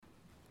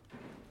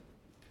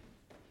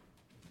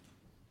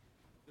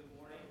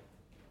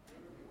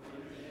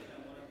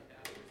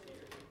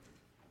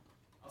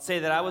say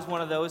that I was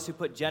one of those who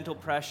put gentle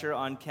pressure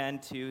on Ken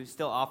to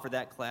still offer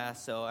that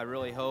class, so I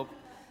really hope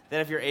that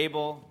if you're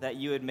able, that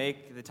you would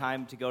make the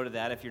time to go to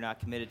that if you're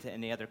not committed to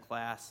any other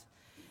class.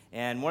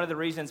 And one of the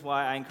reasons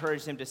why I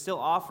encouraged him to still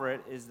offer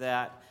it is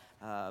that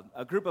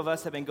a group of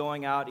us have been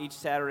going out each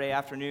Saturday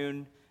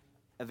afternoon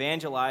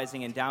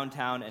evangelizing in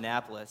downtown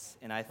Annapolis,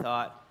 and I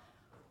thought,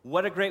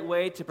 what a great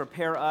way to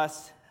prepare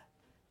us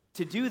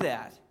to do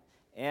that.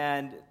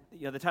 And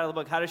the title of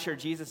the book, How to Share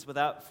Jesus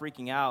Without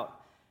Freaking Out.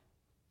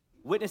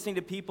 Witnessing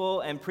to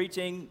people and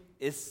preaching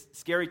is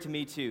scary to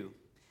me too.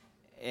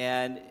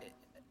 And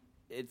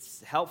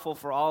it's helpful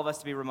for all of us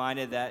to be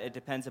reminded that it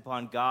depends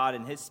upon God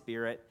and His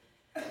Spirit,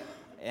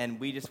 and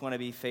we just want to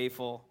be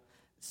faithful.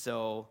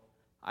 So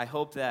I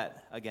hope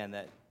that, again,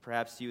 that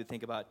perhaps you would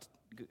think about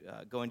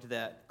going to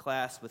that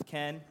class with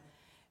Ken.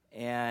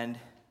 And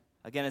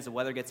again, as the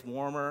weather gets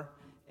warmer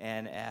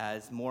and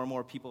as more and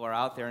more people are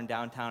out there in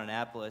downtown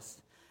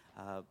Annapolis,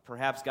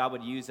 perhaps God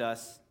would use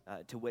us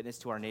to witness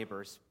to our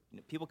neighbors.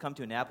 People come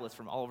to Annapolis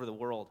from all over the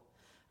world.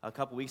 A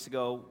couple weeks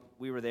ago,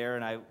 we were there,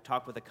 and I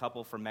talked with a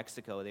couple from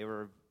Mexico. They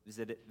were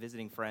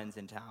visiting friends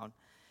in town,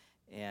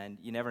 and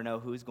you never know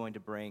who's going to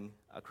bring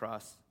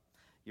across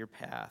your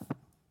path.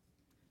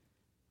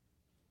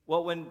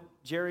 Well, when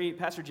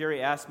Pastor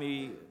Jerry asked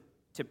me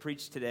to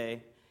preach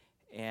today,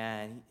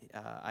 and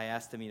I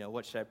asked him,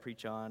 what should I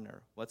preach on,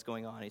 or what's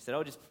going on? He said,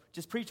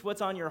 just preach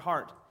what's on your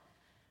heart,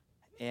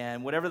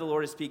 and whatever the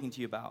Lord is speaking to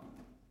you about.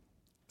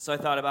 So I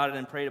thought about it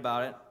and prayed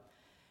about it.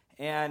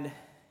 And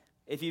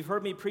if you've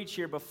heard me preach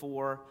here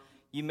before,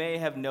 you may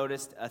have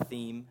noticed a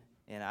theme,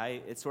 and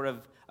it sort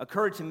of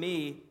occurred to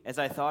me as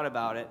I thought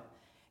about it.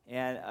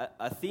 And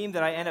a theme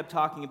that I end up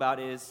talking about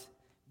is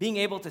being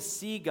able to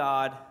see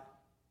God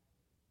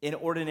in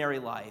ordinary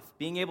life,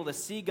 being able to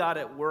see God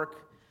at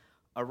work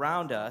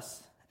around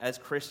us as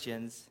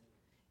Christians,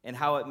 and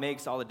how it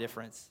makes all the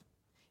difference.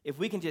 If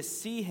we can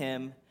just see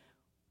Him,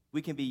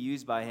 we can be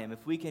used by Him.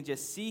 If we can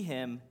just see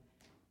Him,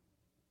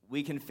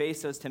 we can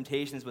face those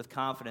temptations with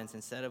confidence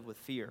instead of with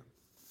fear.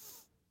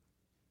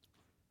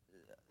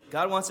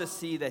 God wants us to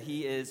see that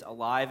He is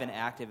alive and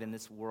active in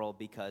this world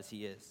because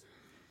He is.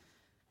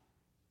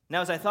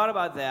 Now, as I thought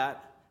about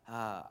that,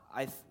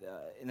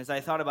 and as I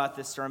thought about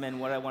this sermon,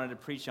 what I wanted to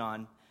preach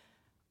on,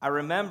 I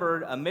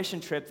remembered a mission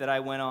trip that I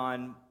went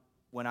on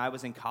when I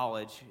was in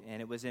college,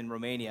 and it was in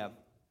Romania.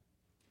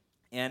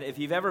 And if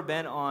you've ever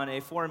been on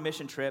a foreign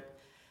mission trip,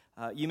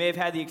 you may have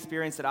had the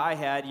experience that I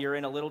had. You're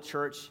in a little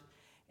church,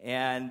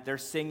 and they're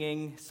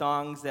singing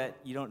songs that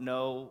you don't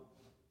know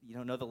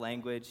the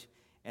language,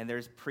 and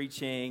there's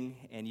preaching,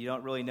 and you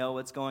don't really know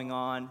what's going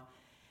on.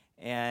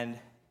 And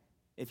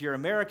if you're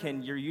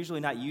American, you're usually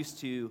not used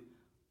to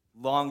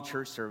long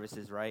church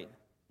services, right?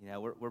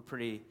 We're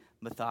pretty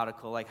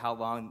methodical, like how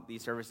long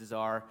these services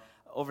are.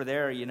 Over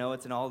there,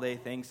 it's an all-day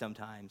thing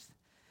sometimes.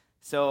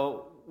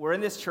 So we're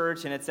in this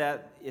church, and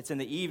it's in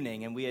the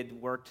evening, and we had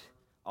worked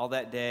all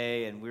that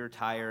day, and we were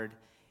tired.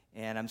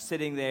 And I'm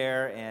sitting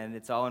there, and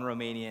it's all in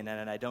Romanian,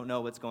 and I don't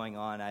know what's going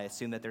on. I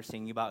assume that they're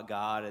singing about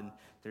God, and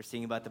they're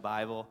singing about the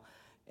Bible.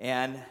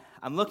 And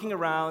I'm looking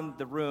around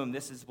the room.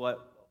 This is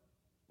what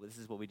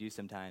we do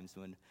sometimes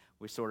when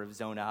we sort of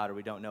zone out or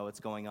we don't know what's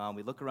going on.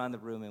 We look around the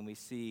room, and we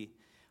see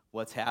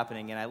what's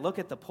happening. And I look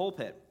at the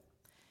pulpit,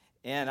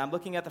 and I'm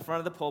looking at the front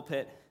of the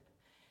pulpit,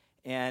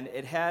 and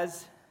it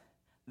has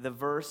the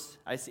verse.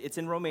 It's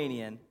in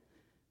Romanian,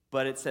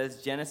 but it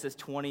says Genesis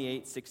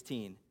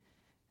 28:16. And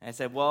I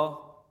said,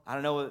 well, I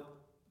don't know what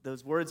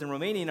those words in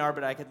Romanian are,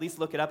 but I could at least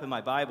look it up in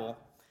my Bible.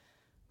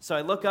 So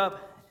I look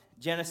up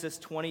Genesis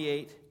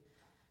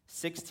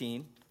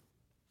 28:16,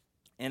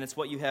 and it's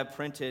what you have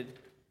printed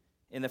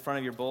in the front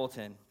of your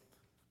bulletin.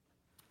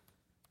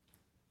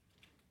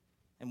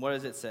 And what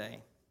does it say?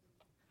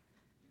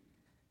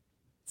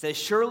 It says,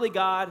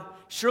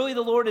 surely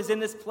the Lord is in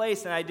this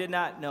place, and I did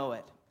not know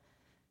it.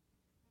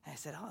 And I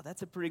said,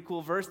 that's a pretty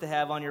cool verse to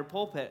have on your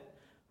pulpit,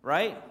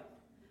 right?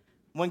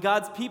 When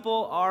God's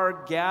people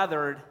are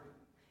gathered,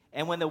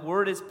 and when the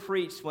word is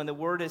preached, when the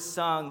word is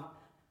sung,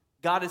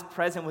 God is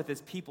present with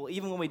His people,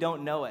 even when we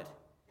don't know it.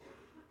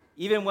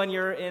 Even when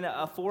you're in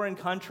a foreign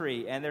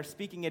country and they're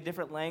speaking a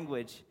different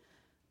language,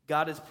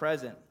 God is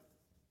present.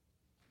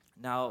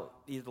 Now,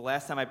 either the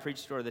last time I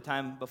preached or the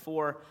time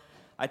before,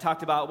 I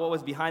talked about what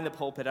was behind the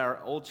pulpit at our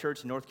old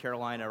church in North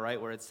Carolina, right,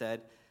 where it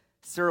said,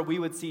 "Sir, we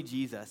would see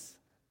Jesus."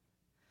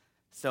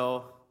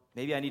 So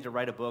maybe I need to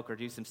write a book or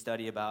do some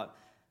study about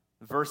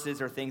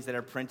verses or things that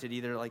are printed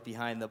either like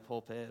behind the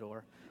pulpit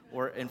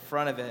or in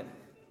front of it.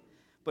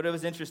 But it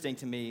was interesting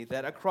to me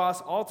that across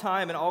all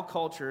time and all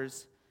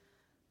cultures,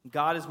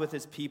 God is with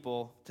His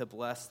people to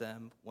bless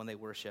them when they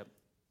worship.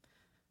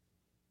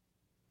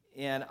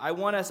 And I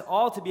want us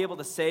all to be able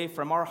to say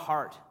from our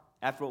heart,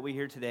 after what we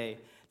hear today,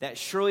 that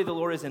surely the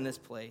Lord is in this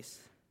place,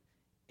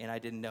 and I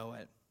didn't know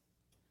it.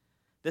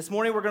 This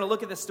morning we're going to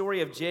look at the story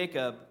of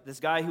Jacob,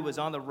 this guy who was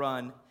on the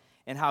run,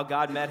 and how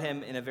God met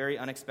him in a very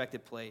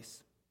unexpected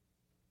place.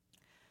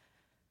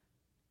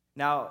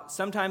 Now,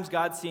 sometimes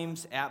God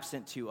seems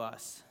absent to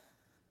us.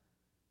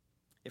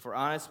 If we're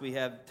honest, we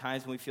have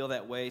times when we feel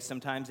that way.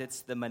 Sometimes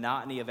it's the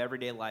monotony of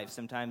everyday life.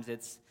 Sometimes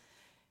it's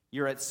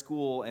you're at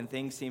school and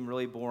things seem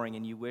really boring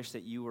and you wish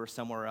that you were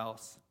somewhere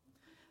else.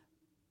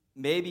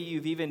 Maybe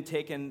you've even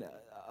taken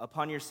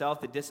upon yourself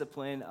the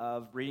discipline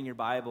of reading your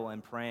Bible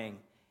and praying,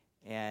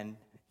 and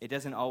it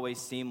doesn't always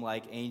seem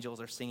like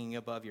angels are singing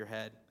above your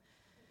head.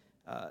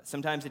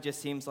 Sometimes it just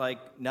seems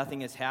like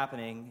nothing is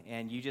happening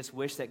and you just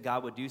wish that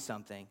God would do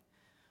something.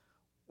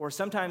 Or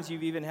sometimes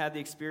you've even had the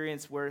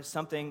experience where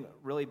something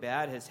really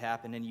bad has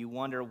happened and you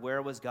wonder,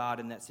 where was God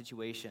in that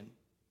situation?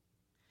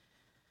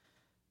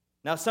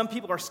 Now, some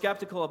people are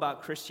skeptical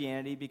about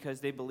Christianity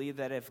because they believe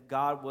that if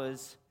God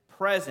was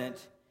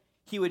present,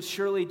 he would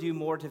surely do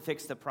more to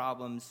fix the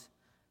problems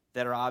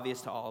that are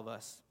obvious to all of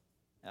us.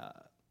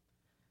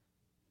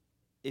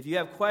 If you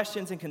have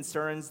questions and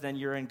concerns, then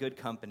you're in good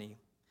company.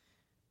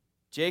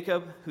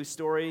 Jacob, whose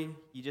story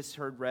you just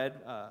heard read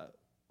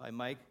by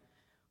Mike,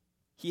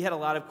 he had a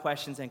lot of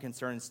questions and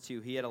concerns too.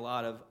 He had a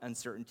lot of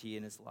uncertainty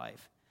in his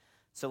life.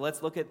 So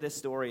let's look at this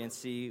story and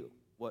see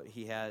what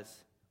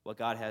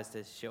God has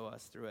to show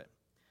us through it.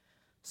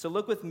 So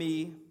look with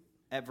me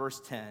at verse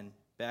 10,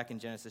 back in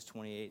Genesis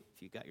 28,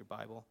 if you got your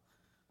Bible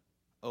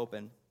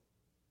open.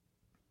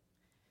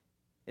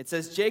 It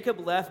says, Jacob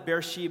left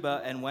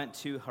Beersheba and went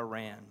to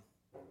Haran.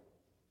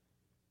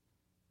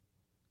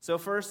 So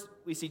first,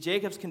 we see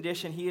Jacob's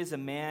condition. He is a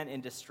man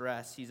in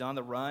distress. He's on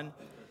the run.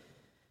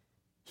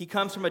 He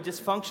comes from a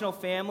dysfunctional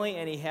family,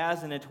 and he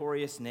has a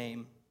notorious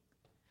name.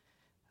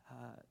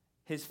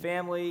 His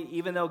family,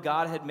 even though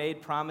God had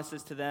made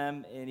promises to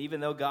them, and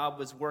even though God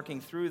was working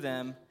through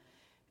them,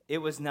 it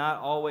was not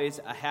always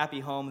a happy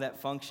home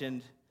that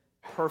functioned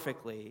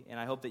perfectly, and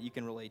I hope that you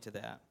can relate to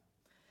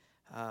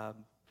that.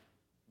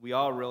 We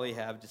all really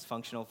have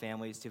dysfunctional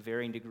families to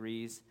varying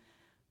degrees,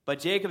 but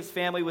Jacob's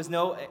family was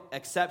no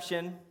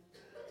exception.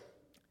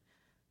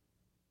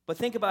 But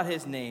think about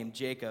his name,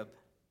 Jacob.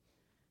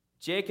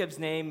 Jacob's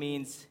name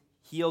means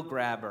heel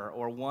grabber,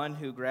 or one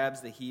who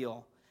grabs the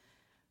heel.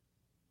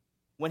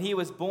 When he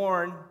was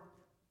born,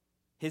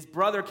 his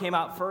brother came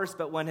out first,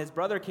 but when his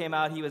brother came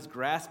out, he was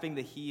grasping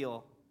the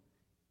heel.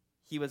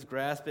 He was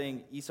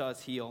grasping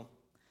Esau's heel,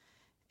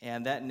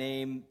 and that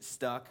name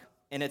stuck.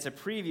 And it's a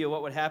preview of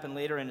what would happen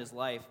later in his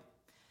life.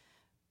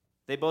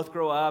 They both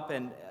grow up,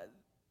 and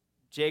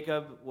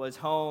Jacob was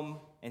home,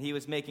 and he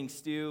was making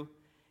stew.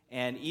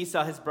 And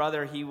Esau, his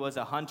brother, he was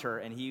a hunter,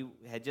 and he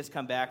had just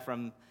come back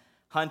from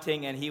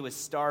hunting, and he was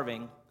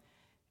starving.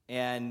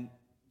 And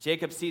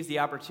Jacob sees the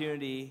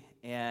opportunity,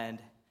 and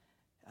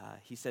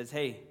he says,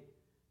 hey,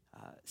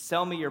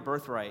 sell me your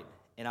birthright,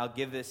 and I'll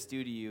give this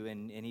stew to you.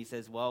 And he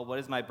says, well, what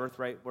is my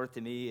birthright worth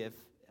to me if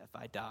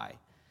I die?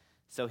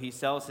 So he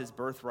sells his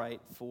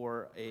birthright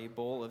for a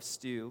bowl of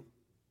stew.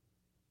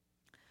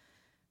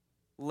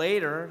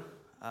 Later,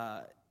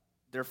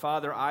 their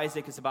father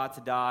Isaac is about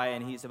to die,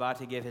 and he's about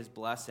to give his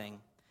blessing.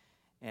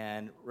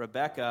 And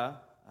Rebekah,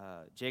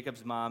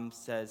 Jacob's mom,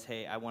 says,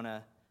 hey, I want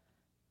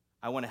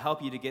to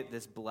help you to get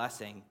this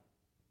blessing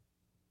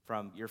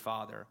from your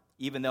father,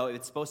 even though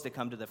it's supposed to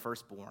come to the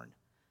firstborn.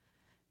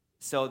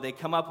 So they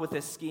come up with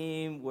a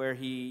scheme where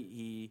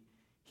he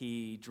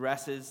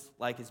dresses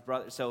like his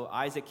brother, so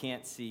Isaac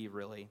can't see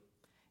really.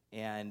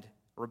 And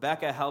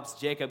Rebekah helps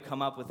Jacob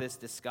come up with this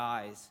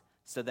disguise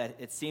so that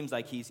it seems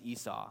like he's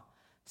Esau.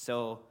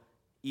 So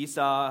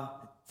Esau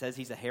says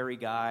he's a hairy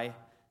guy,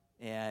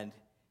 and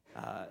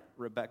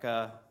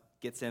Rebekah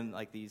gets him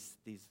like these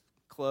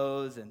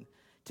clothes, and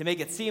to make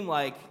it seem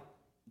like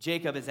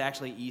Jacob is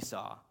actually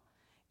Esau.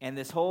 And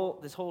this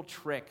whole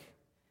trick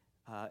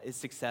is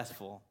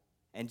successful.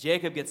 And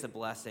Jacob gets the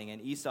blessing,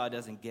 and Esau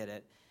doesn't get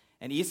it.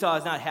 And Esau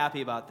is not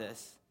happy about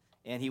this,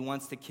 and he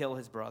wants to kill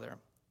his brother.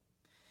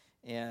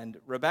 And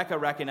Rebekah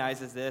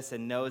recognizes this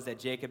and knows that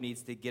Jacob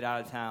needs to get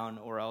out of town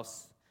or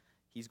else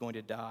he's going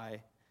to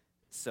die.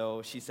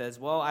 So she says,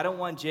 well, I don't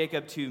want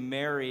Jacob to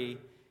marry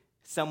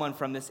someone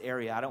from this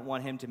area. I don't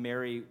want him to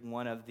marry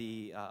one of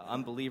the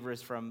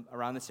unbelievers from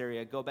around this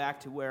area. Go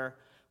back to where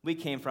we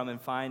came from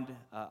and find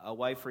a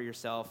wife for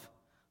yourself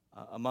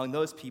among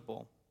those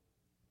people.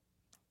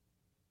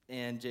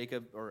 And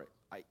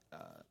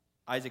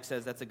Isaac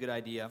says that's a good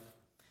idea.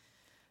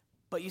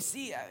 But you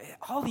see,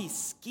 all these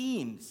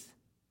schemes.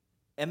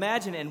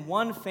 Imagine in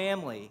one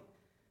family,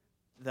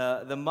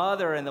 the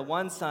mother and the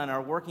one son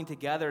are working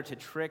together to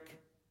trick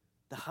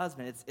the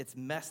husband. It's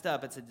messed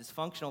up. It's a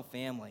dysfunctional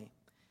family.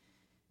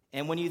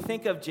 And when you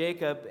think of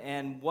Jacob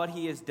and what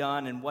he has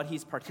done and what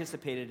he's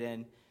participated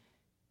in,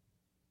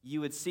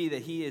 you would see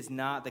that he is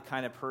not the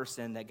kind of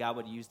person that God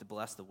would use to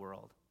bless the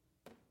world,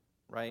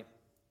 right?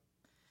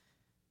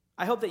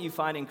 I hope that you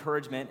find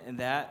encouragement in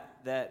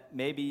that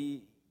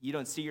maybe you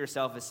don't see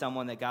yourself as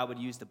someone that God would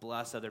use to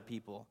bless other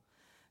people.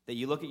 That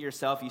you look at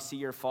yourself, you see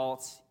your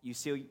faults, you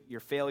see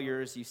your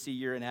failures, you see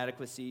your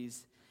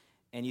inadequacies,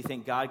 and you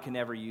think, God can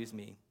never use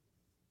me.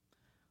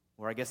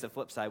 Or I guess the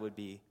flip side would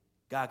be,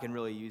 God can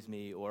really use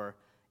me. Or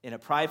in a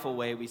prideful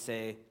way, we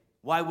say,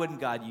 why wouldn't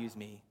God use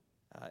me?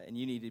 And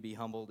you need to be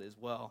humbled as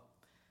well.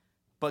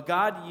 But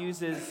God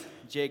uses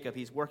Jacob.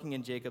 He's working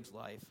in Jacob's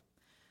life.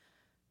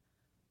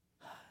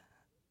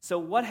 So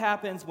what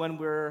happens when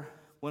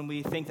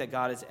we think that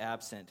God is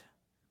absent?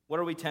 What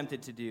are we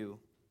tempted to do?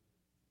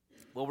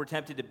 Well, we're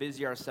tempted to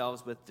busy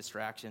ourselves with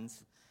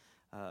distractions.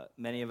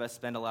 Many of us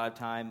spend a lot of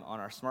time on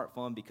our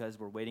smartphone because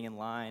we're waiting in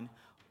line,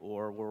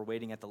 or we're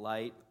waiting at the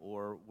light,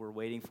 or we're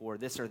waiting for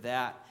this or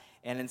that.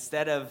 And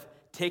instead of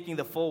taking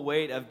the full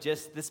weight of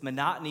just this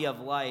monotony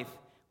of life,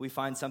 we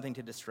find something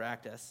to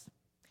distract us.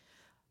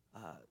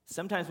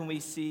 Sometimes when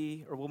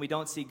we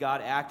don't see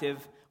God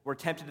active, we're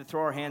tempted to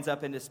throw our hands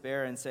up in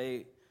despair and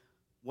say,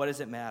 what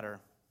does it matter?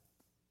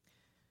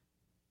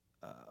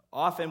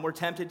 Often we're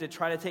tempted to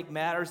try to take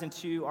matters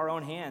into our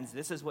own hands.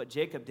 This is what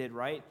Jacob did,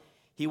 right?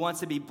 He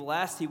wants to be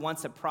blessed, he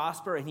wants to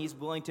prosper, and he's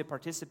willing to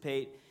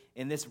participate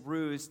in this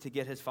ruse to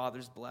get his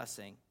father's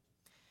blessing.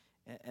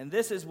 And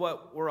this is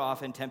what we're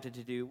often tempted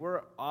to do.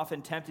 We're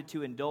often tempted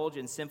to indulge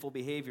in sinful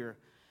behavior.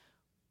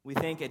 We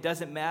think it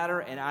doesn't matter,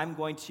 and I'm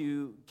going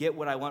to get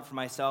what I want for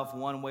myself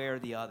one way or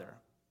the other.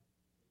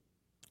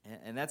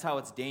 And that's how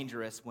it's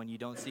dangerous when you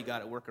don't see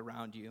God at work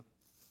around you.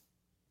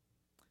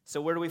 So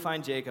where do we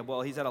find Jacob?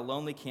 Well, he's at a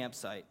lonely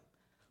campsite.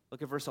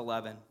 Look at verse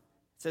 11. It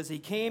says, he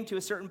came to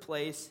a certain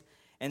place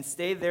and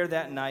stayed there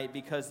that night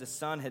because the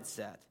sun had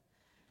set.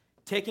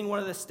 Taking one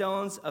of the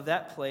stones of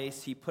that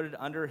place, he put it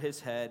under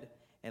his head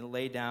and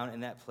lay down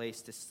in that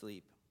place to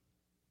sleep.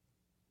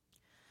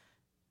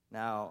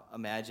 Now,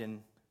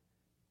 imagine,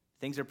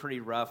 things are pretty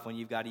rough when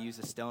you've got to use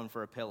a stone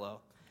for a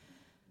pillow.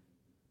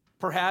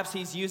 Perhaps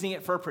he's using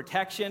it for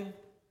protection.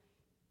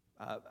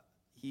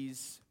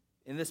 He's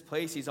in this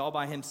place, he's all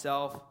by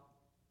himself.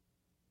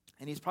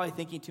 And he's probably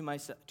thinking to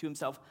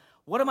himself,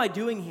 what am I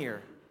doing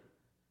here?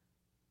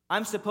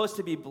 I'm supposed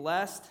to be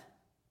blessed.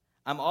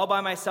 I'm all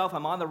by myself.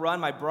 I'm on the run.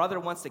 My brother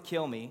wants to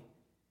kill me.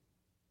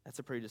 That's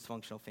a pretty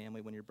dysfunctional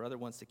family when your brother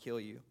wants to kill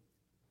you.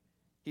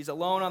 He's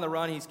alone on the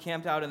run. He's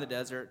camped out in the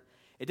desert.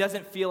 It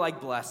doesn't feel like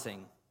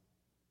blessing.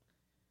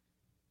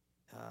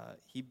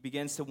 He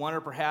begins to wonder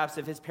perhaps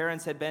if his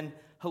parents had been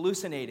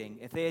hallucinating,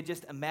 if they had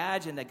just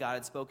imagined that God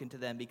had spoken to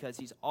them, because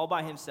he's all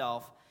by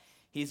himself.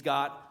 He's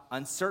got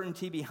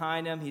uncertainty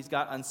behind him. He's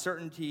got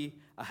uncertainty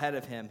ahead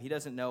of him. He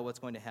doesn't know what's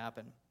going to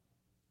happen.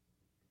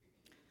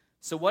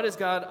 So what is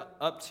God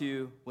up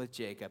to with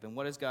Jacob, and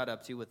what is God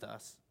up to with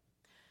us?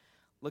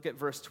 Look at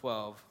verse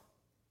 12,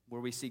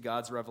 where we see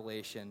God's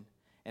revelation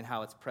and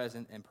how it's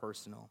present and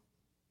personal.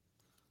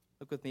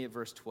 Look with me at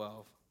verse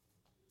 12.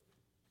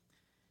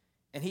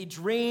 And he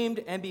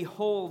dreamed, and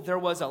behold, there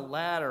was a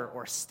ladder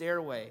or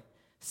stairway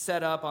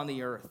set up on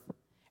the earth,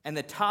 and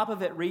the top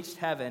of it reached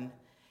heaven,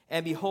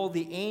 and behold,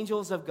 the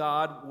angels of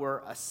God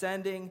were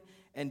ascending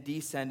and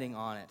descending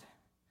on it.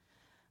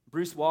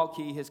 Bruce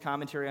Waltke, his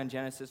commentary on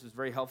Genesis, was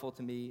very helpful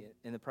to me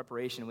in the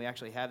preparation. We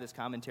actually have this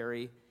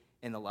commentary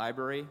in the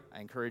library. I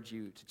encourage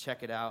you to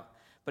check it out.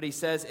 But he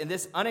says, in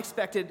this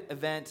unexpected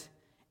event,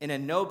 in a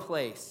no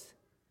place,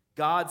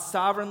 God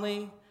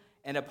sovereignly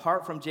and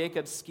apart from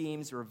Jacob's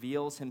schemes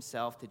reveals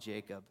himself to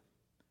Jacob.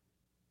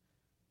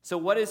 So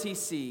what does he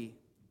see?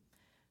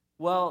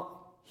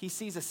 Well, he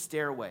sees a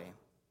stairway.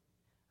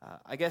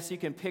 I guess you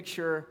can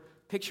picture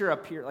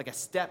like a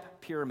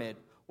step pyramid,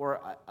 or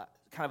a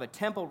kind of a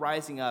temple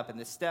rising up and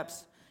the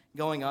steps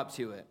going up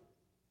to it.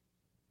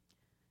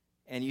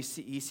 And he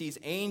sees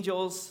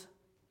angels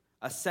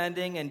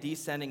ascending and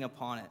descending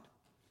upon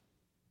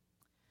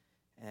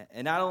it.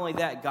 And not only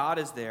that, God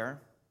is there.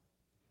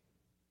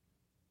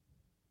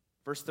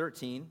 Verse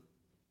 13,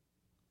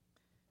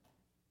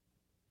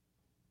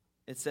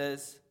 it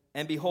says,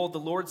 and behold, the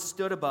Lord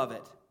stood above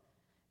it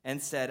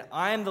and said,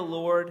 I am the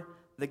Lord,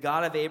 the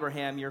God of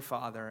Abraham, your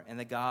father, and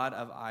the God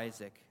of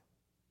Isaac.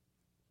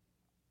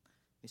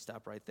 Let me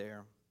stop right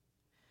there.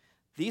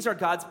 These are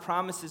God's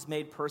promises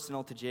made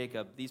personal to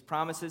Jacob. These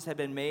promises had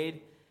been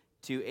made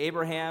to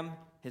Abraham,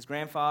 his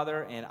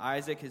grandfather, and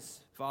Isaac,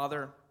 his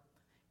father.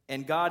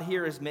 And God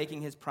here is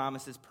making his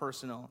promises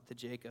personal to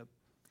Jacob.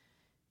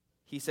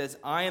 He says,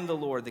 I am the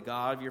Lord, the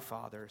God of your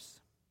fathers.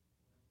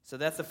 So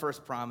that's the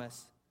first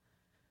promise.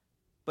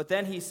 But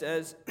then he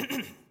says,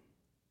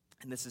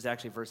 and this is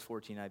actually verse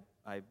 14.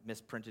 I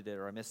misprinted it,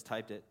 or I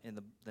mistyped it in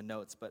the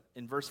notes. But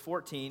in verse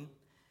 14,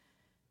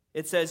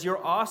 it says,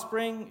 your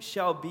offspring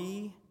shall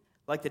be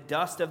like the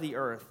dust of the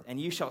earth,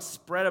 and you shall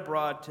spread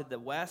abroad to the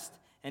west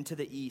and to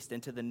the east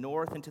and to the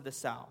north and to the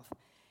south.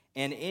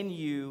 And in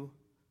you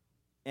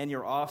and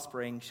your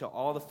offspring shall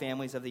all the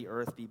families of the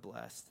earth be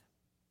blessed.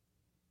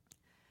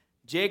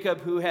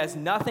 Jacob, who has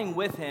nothing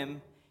with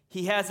him,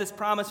 he has this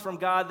promise from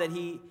God that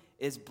he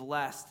is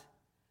blessed,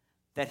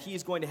 that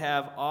he's going to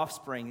have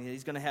offspring, that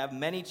he's going to have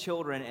many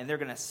children, and they're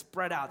going to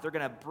spread out, they're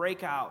going to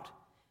break out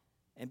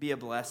and be a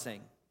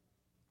blessing.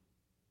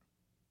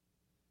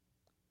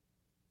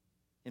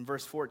 In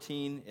verse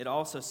 14, it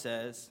also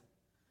says,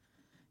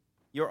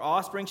 your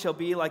offspring shall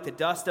be like the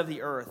dust of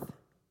the earth,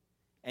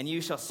 and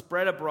you shall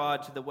spread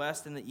abroad to the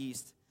west and the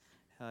east.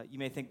 You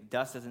may think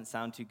dust doesn't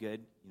sound too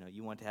good.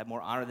 You want to have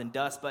more honor than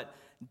dust, but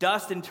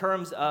dust in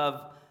terms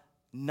of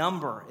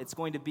number, it's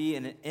going to be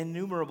an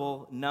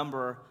innumerable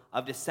number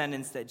of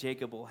descendants that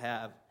Jacob will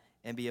have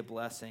and be a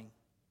blessing.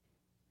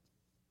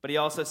 But he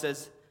also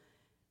says,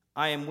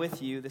 I am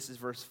with you, this is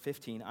verse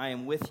 15, I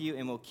am with you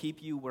and will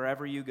keep you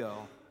wherever you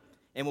go,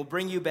 and will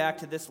bring you back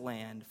to this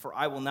land, for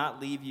I will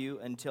not leave you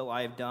until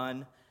I have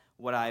done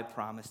what I have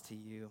promised to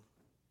you.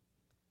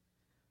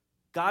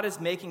 God is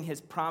making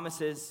his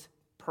promises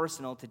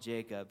personal to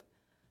Jacob.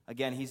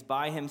 Again, he's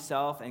by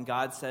himself, and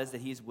God says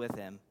that he's with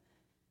him.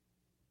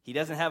 He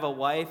doesn't have a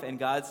wife, and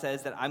God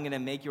says that I'm going to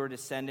make your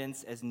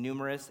descendants as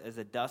numerous as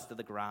the dust of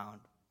the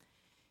ground.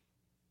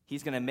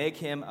 He's going to make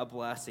him a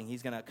blessing.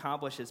 He's going to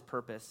accomplish his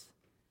purpose,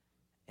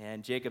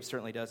 and Jacob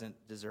certainly doesn't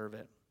deserve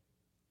it.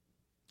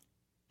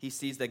 He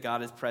sees that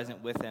God is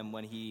present with him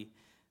when he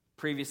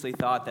previously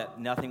thought that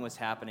nothing was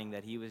happening,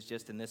 that he was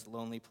just in this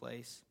lonely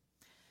place.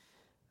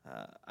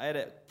 I had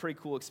a pretty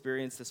cool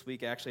experience this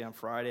week, actually, on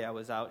Friday. I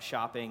was out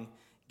shopping,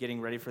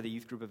 getting ready for the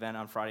youth group event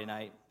on Friday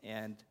night,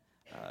 and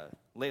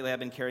lately I've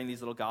been carrying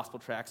these little gospel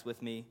tracts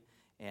with me,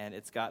 and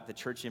it's got the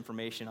church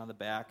information on the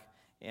back,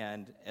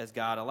 and as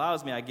God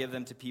allows me, I give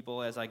them to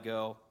people as I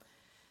go.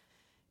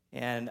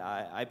 And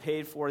I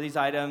paid for these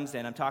items,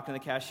 and I'm talking to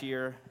the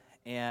cashier,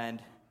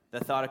 and the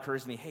thought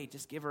occurs to me, hey,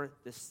 just give her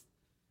this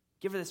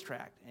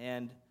tract.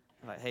 And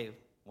I'm like, hey,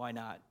 why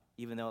not?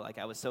 Even though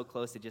I was so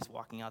close to just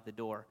walking out the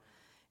door.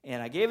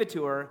 And I gave it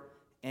to her,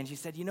 and she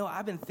said,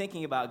 I've been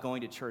thinking about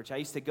going to church. I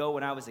used to go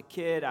when I was a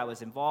kid. I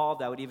was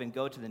involved. I would even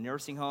go to the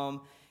nursing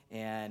home,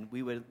 and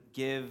we would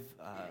give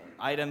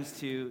items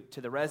to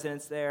the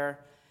residents there.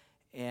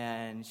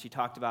 And she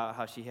talked about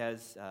how she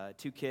has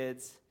 2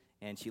 kids,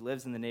 and she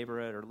lives in the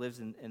neighborhood or lives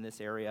in this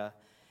area.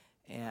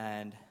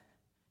 And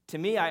to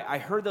me, I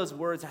heard those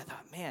words, and I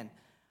thought, man,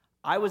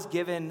 I was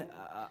given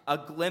a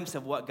glimpse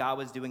of what God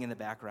was doing in the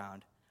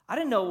background. I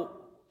didn't know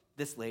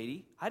this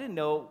lady. I didn't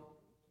know,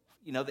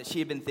 that she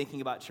had been thinking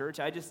about church.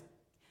 I just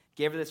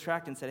gave her this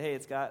tract and said, hey,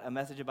 it's got a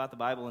message about the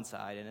Bible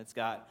inside, and it's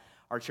got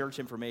our church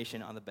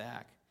information on the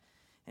back.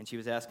 And she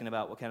was asking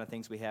about what kind of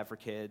things we have for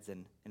kids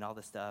and all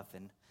this stuff.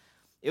 And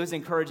it was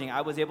encouraging.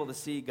 I was able to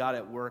see God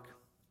at work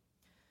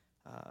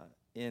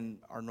in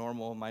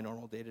my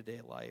normal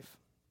day-to-day life.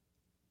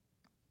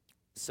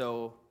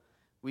 So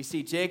we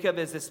see Jacob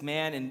as this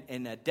man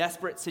in a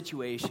desperate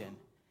situation.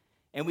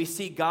 And we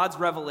see God's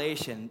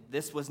revelation.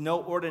 This was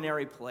no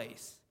ordinary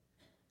place.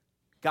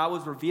 God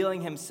was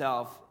revealing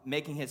himself,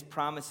 making his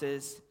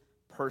promises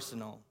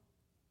personal.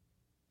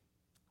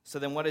 So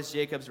then what is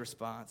Jacob's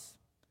response?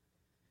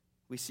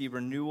 We see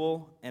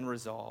renewal and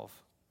resolve.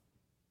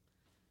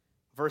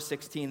 Verse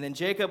 16, then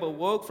Jacob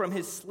awoke from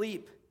his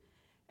sleep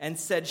and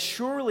said,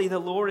 surely the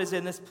Lord is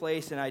in this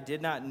place, and I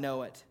did not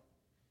know it.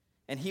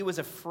 And he was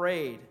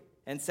afraid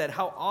and said,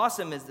 how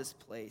awesome is this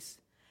place?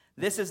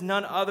 This is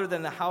none other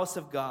than the house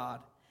of God,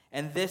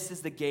 and this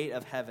is the gate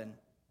of heaven.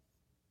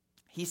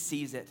 He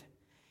sees it.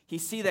 He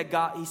sees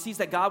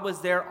that God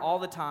was there all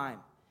the time.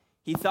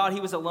 He thought he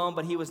was alone,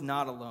 but he was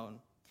not alone.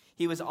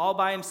 He was all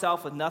by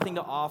himself with nothing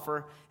to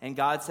offer, and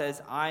God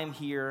says, I am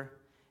here,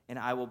 and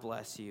I will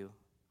bless you.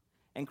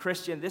 And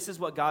Christian, this is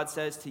what God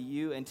says to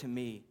you and to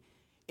me.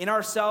 In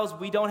ourselves,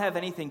 we don't have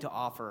anything to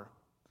offer.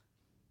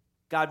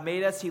 God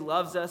made us, he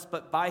loves us,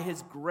 but by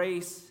his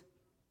grace,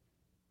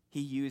 he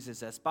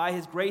uses us. By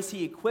his grace,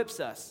 he equips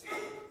us.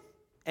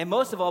 And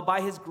most of all, by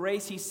his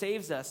grace, he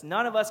saves us.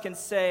 None of us can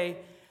say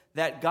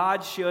that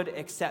God should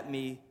accept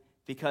me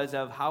because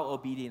of how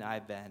obedient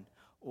I've been,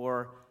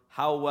 or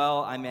how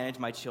well I manage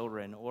my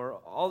children, or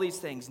all these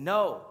things.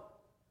 No.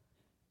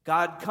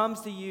 God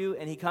comes to you,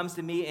 and he comes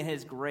to me in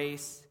his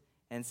grace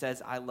and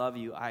says, I love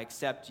you, I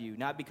accept you,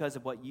 not because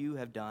of what you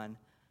have done,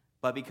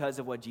 but because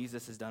of what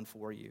Jesus has done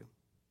for you.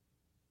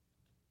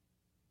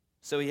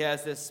 So he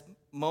has this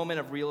moment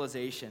of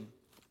realization.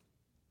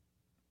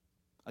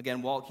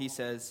 Again, Walt Key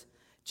says,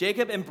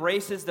 Jacob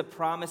embraces the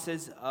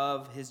promises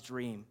of his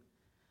dream.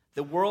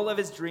 The world of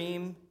his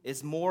dream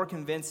is more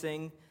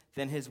convincing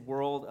than his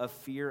world of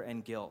fear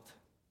and guilt.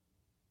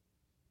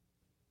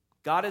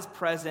 God is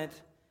present.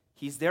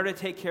 He's there to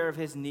take care of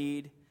his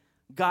need.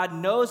 God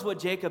knows what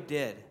Jacob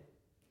did,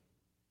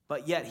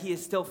 but yet he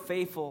is still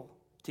faithful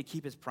to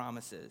keep his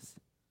promises.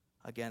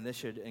 Again, this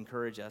should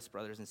encourage us,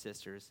 brothers and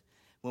sisters,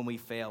 when we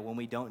fail, when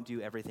we don't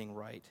do everything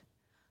right,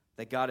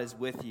 that God is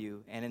with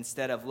you, and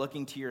instead of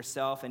looking to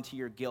yourself and to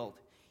your guilt,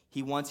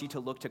 he wants you to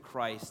look to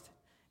Christ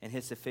and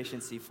his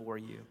sufficiency for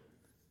you.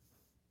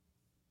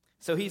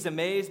 So he's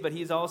amazed, but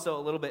he's also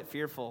a little bit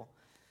fearful.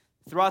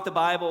 Throughout the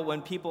Bible,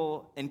 when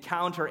people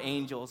encounter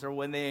angels or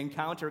when they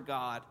encounter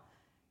God,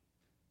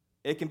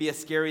 it can be a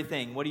scary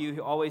thing. What do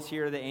you always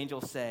hear the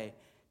angels say?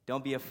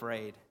 Don't be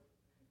afraid.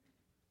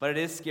 But it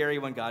is scary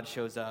when God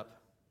shows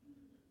up.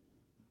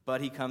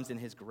 But he comes in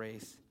his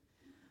grace.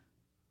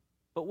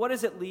 But what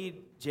does it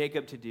lead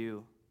Jacob to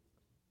do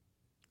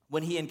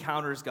when he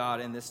encounters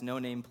God in this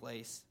no-name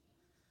place?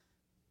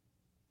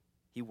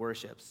 He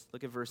worships.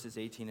 Look at verses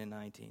 18 and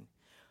 19.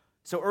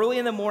 So early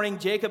in the morning,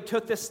 Jacob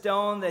took the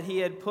stone that he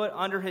had put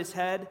under his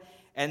head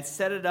and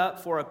set it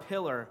up for a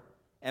pillar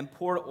and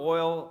poured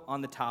oil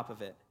on the top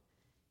of it.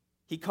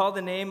 He called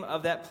the name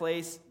of that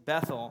place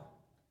Bethel,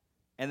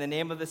 and the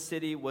name of the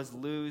city was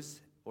Luz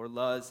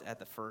at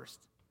the first.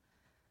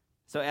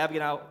 So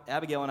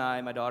Abigail and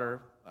I, my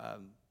daughter,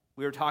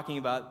 We were talking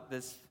about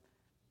this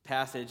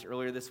passage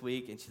earlier this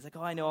week, and she's like,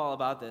 oh, I know all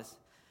about this.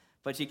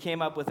 But she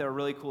came up with a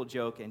really cool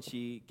joke, and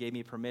she gave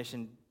me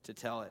permission to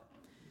tell it.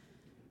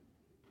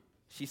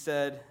 She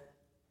said,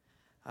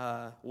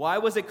 why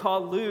was it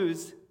called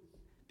lose?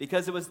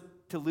 Because it was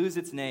to lose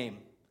its name.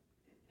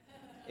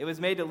 It was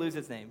made to lose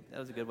its name. That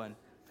was a good one.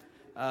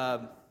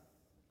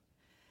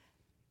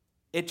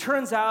 It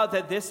turns out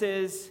that this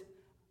is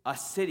a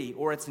city,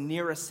 or it's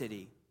near a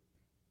city.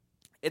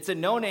 It's a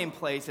no-name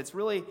place. It's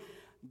really,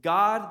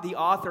 God, the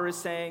author, is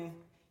saying,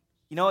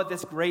 you know what,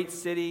 this great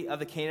city of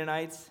the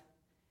Canaanites,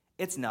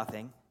 it's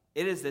nothing.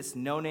 It is this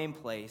no-name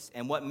place,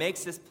 and what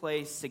makes this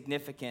place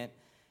significant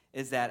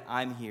is that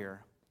I'm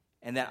here,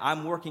 and that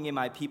I'm working in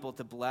my people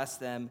to bless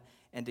them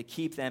and to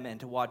keep them and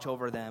to watch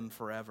over them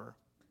forever.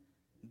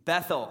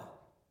 Bethel,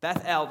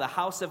 the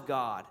house of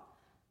God,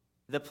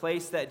 the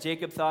place that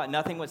Jacob thought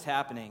nothing was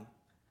happening,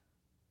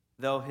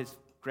 though his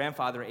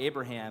grandfather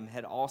Abraham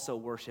had also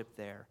worshiped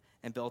there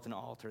and built an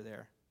altar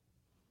there.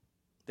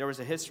 There was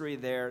a history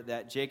there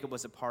that Jacob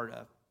was a part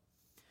of.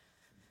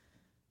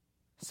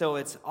 So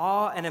it's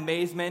awe and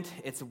amazement,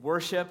 it's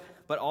worship,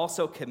 but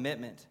also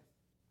commitment.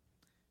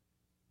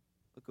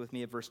 Look with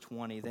me at verse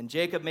 20. Then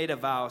Jacob made a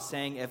vow,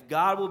 saying, if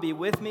God will be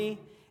with me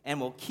and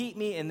will keep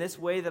me in this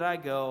way that I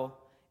go,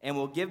 and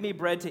will give me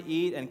bread to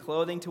eat and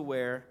clothing to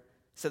wear,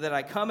 so that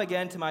I come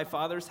again to my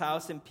father's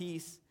house in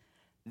peace,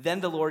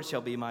 then the Lord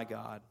shall be my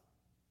God.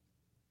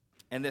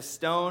 And this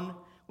stone,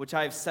 which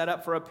I have set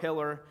up for a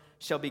pillar,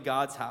 shall be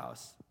God's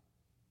house.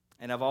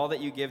 And of all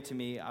that you give to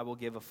me, I will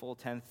give a full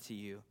tenth to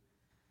you.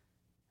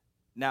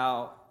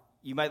 Now,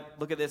 you might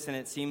look at this and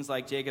it seems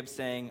like Jacob's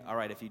saying, all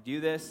right, if you do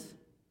this,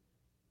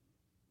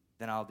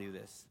 then I'll do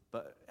this.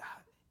 But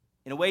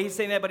in a way he's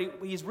saying that, but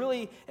he's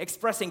really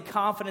expressing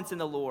confidence in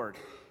the Lord.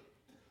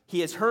 He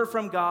has heard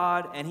from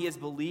God, and he has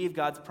believed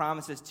God's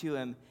promises to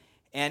him.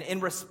 And in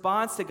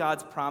response to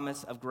God's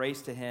promise of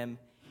grace to him,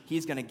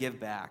 he's going to give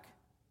back.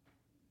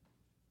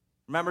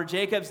 Remember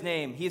Jacob's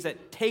name. He's a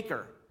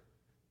taker.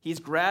 He's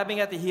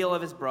grabbing at the heel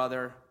of his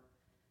brother.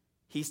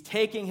 He's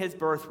taking his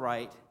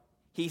birthright.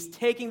 He's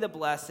taking the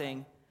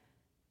blessing.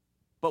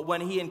 But when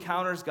he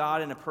encounters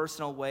God in a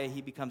personal way,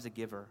 he becomes a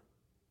giver.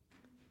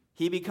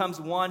 He becomes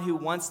one who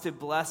wants to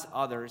bless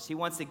others. He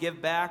wants to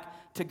give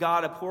back to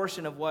God a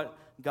portion of what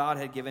God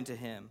had given to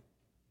him.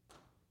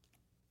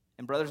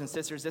 And brothers and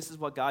sisters, this is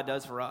what God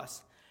does for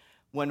us.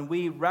 When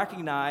we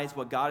recognize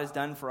what God has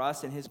done for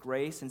us in his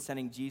grace in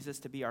sending Jesus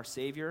to be our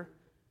Savior,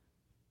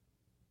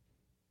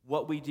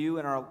 what we do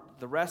in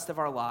the rest of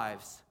our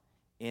lives,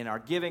 in our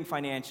giving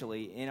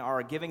financially, in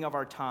our giving of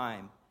our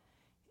time,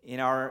 in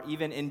our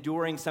even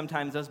enduring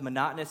sometimes those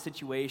monotonous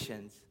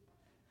situations,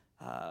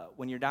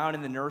 when you're down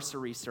in the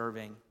nursery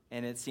serving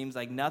and it seems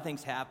like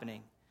nothing's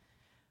happening,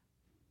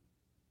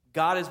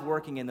 God is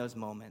working in those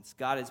moments.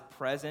 God is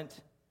present.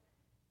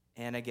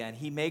 And again,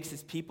 he makes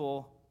his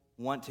people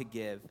want to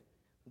give.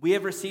 We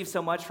have received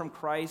so much from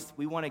Christ,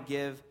 we want to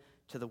give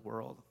to the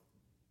world.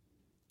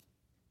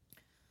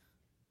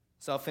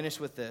 So I'll finish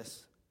with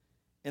this.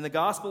 In the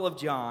Gospel of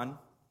John,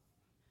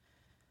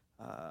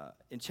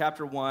 in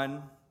chapter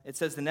 1, it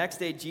says, the next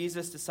day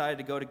Jesus decided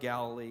to go to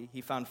Galilee. He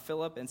found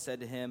Philip and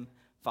said to him,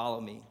 follow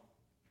me.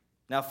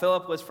 Now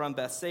Philip was from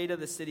Bethsaida,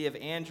 the city of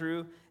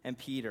Andrew and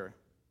Peter.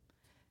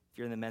 If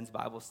you're in the men's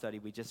Bible study,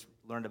 we just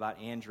learned about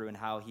Andrew and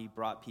how he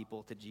brought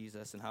people to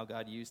Jesus and how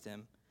God used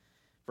him.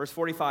 Verse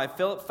 45,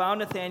 Philip found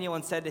Nathanael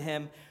and said to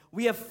him,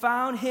 we have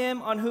found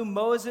him on whom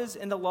Moses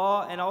in the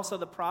law and also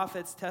the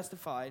prophets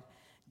testified,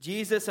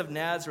 Jesus of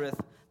Nazareth,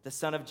 the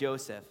son of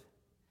Joseph.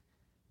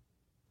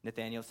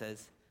 Nathanael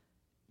says,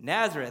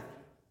 Nazareth?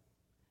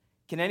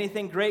 Can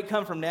anything great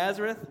come from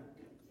Nazareth?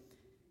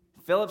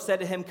 Philip said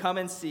to him, come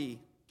and see.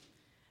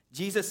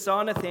 Jesus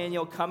saw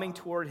Nathanael coming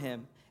toward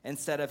him and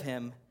said of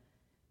him,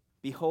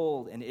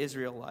 behold, an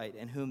Israelite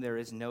in whom there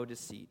is no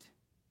deceit.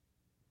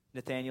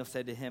 Nathanael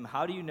said to him,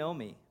 how do you know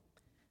me?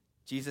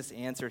 Jesus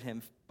answered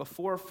him,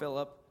 before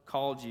Philip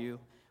called you,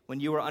 when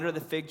you were under the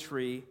fig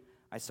tree,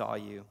 I saw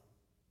you.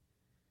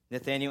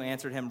 Nathanael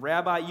answered him,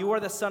 Rabbi, you are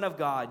the Son of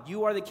God.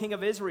 You are the King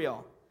of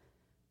Israel.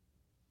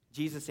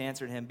 Jesus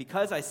answered him,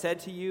 because I said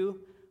to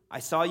you, I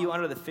saw you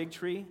under the fig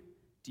tree,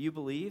 do you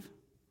believe?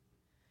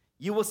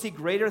 You will see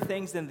greater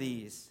things than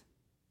these.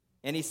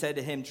 And he said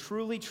to him,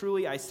 truly,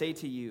 truly, I say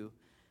to you,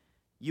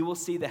 you will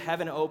see the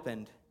heaven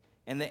opened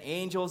and the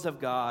angels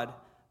of God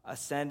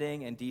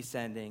ascending and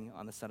descending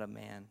on the Son of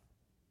Man.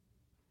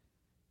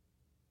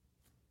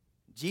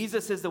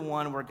 Jesus is the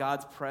one where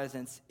God's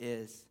presence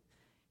is.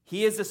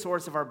 He is the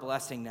source of our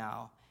blessing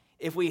now.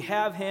 If we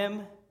have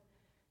him,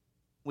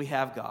 we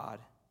have God.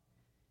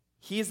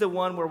 He's the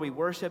one where we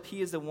worship.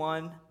 He is the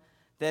one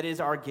that is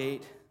our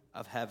gate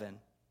of heaven.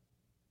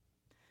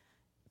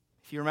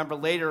 If you remember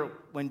later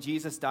when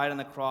Jesus died on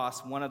the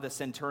cross, one of the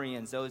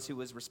centurions, those who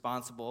was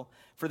responsible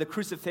for the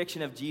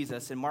crucifixion of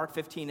Jesus, in Mark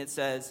 15 it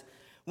says,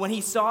 when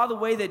he saw the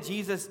way that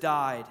Jesus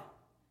died,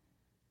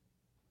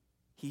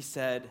 he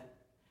said,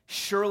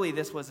 surely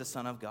this was the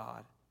Son of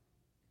God.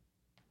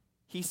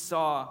 He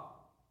saw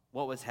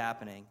what was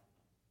happening.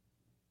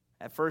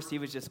 At first, he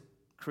was just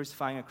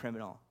crucifying a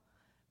criminal.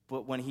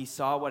 But when he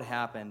saw what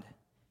happened,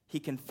 he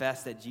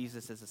confessed that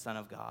Jesus is the Son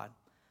of God.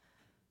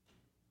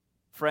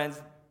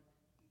 Friends,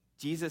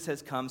 Jesus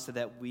has come so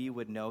that we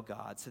would know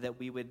God, so that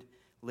we would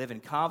live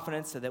in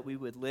confidence, so that we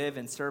would live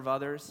and serve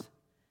others.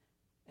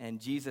 And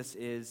Jesus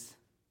is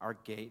our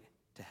gate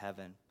to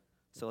heaven.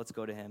 So let's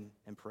go to him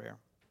in prayer.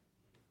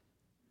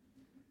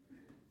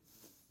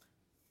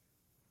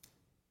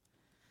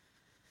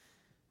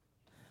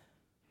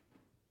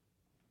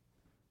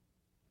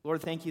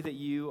 Lord, thank you that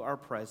you are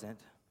present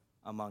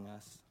among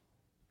us.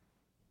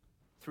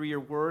 Through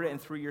your word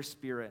and through your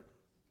Spirit,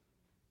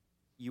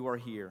 you are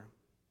here.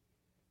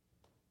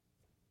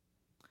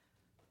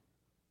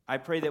 I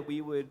pray that we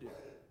would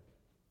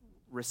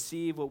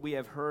receive what we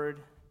have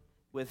heard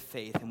with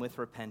faith and with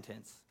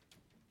repentance.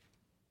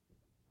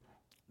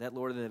 That,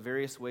 Lord, in the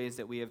various ways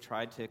that we have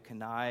tried to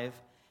connive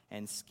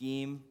and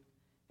scheme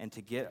and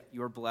to get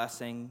your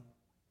blessing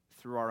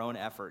through our own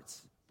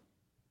efforts,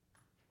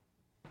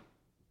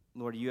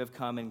 Lord, you have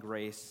come in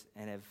grace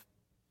and have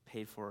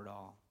paid for it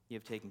all. You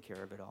have taken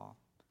care of it all.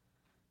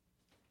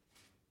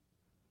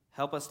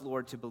 Help us,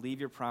 Lord, to believe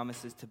your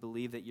promises, to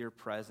believe that you're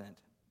present,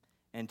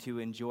 and to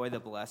enjoy the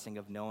blessing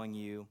of knowing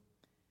you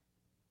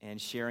and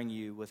sharing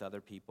you with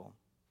other people.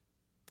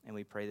 And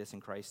we pray this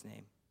in Christ's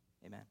name.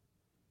 Amen.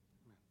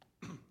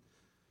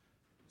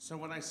 So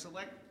when I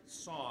select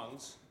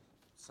songs,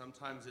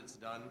 sometimes it's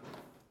done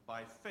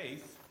by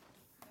faith,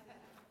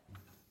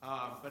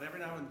 but every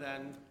now and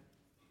then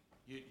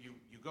you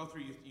go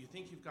through, you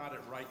think you've got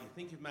it right, you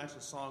think you've matched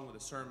a song with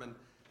a sermon,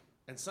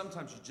 and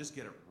sometimes you just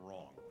get it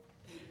wrong.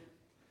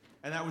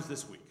 And that was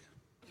this week.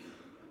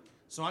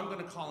 So I'm going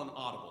to call an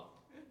audible.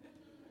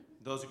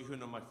 Those of you who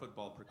know my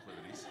football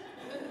proclivities.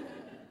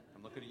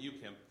 I'm looking at you,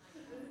 Kim.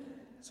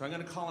 So I'm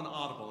going to call an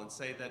audible and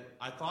say that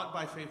I thought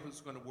by faith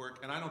was going to work,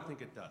 and I don't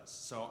think it does.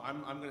 So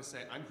I'm going to say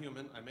I'm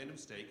human. I made a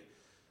mistake.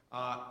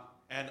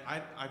 And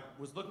I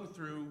was looking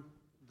through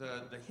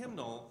the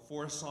hymnal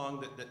for a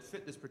song that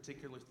fit this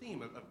particular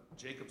theme of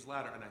Jacob's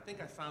Ladder, and I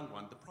think I found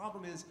one. The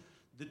problem is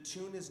the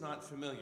tune is not familiar.